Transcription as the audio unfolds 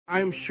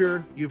I'm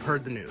sure you've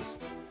heard the news.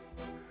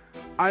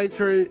 I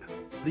heard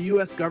the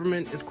US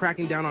government is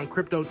cracking down on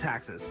crypto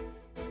taxes.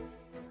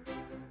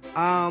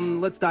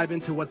 Let's dive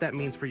into what that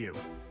means for you.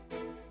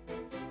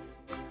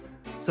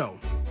 So,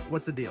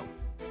 what's the deal?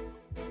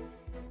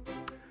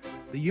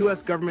 The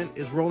US government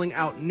is rolling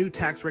out new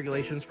tax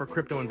regulations for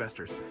crypto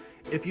investors.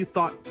 If you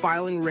thought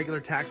filing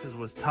regular taxes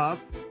was tough,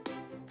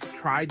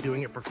 try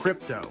doing it for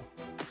crypto.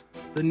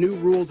 The new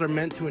rules are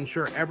meant to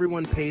ensure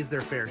everyone pays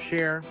their fair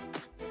share,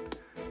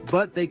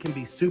 but they can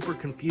be super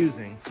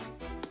confusing.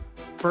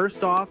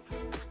 First off,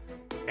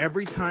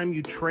 every time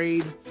you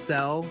trade,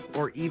 sell,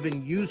 or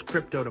even use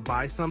crypto to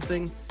buy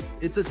something,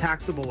 it's a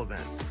taxable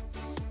event.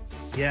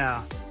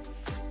 Yeah,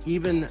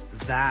 even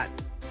that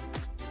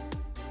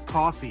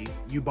coffee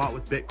you bought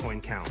with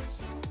Bitcoin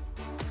counts.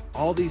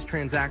 All these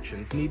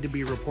transactions need to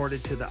be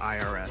reported to the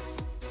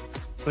IRS.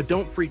 But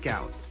don't freak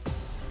out.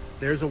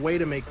 There's a way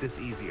to make this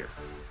easier.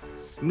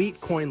 Meet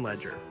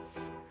CoinLedger.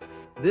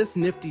 This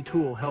nifty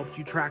tool helps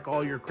you track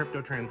all your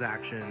crypto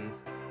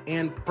transactions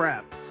and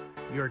preps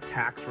your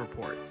tax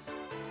reports.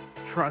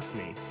 Trust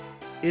me,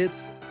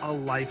 it's a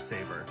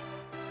lifesaver.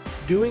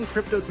 Doing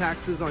crypto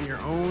taxes on your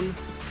own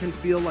can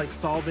feel like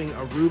solving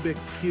a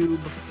Rubik's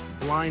Cube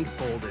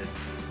blindfolded,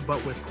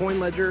 but with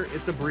CoinLedger,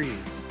 it's a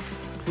breeze.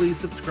 Please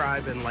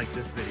subscribe and like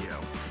this video.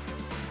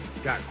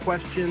 Got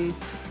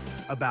questions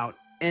about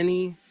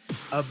any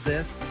of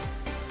this?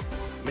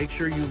 Make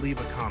sure you leave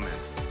a comment.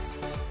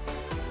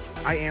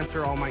 I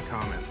answer all my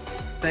comments.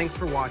 Thanks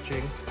for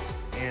watching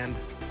and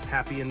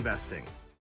happy investing.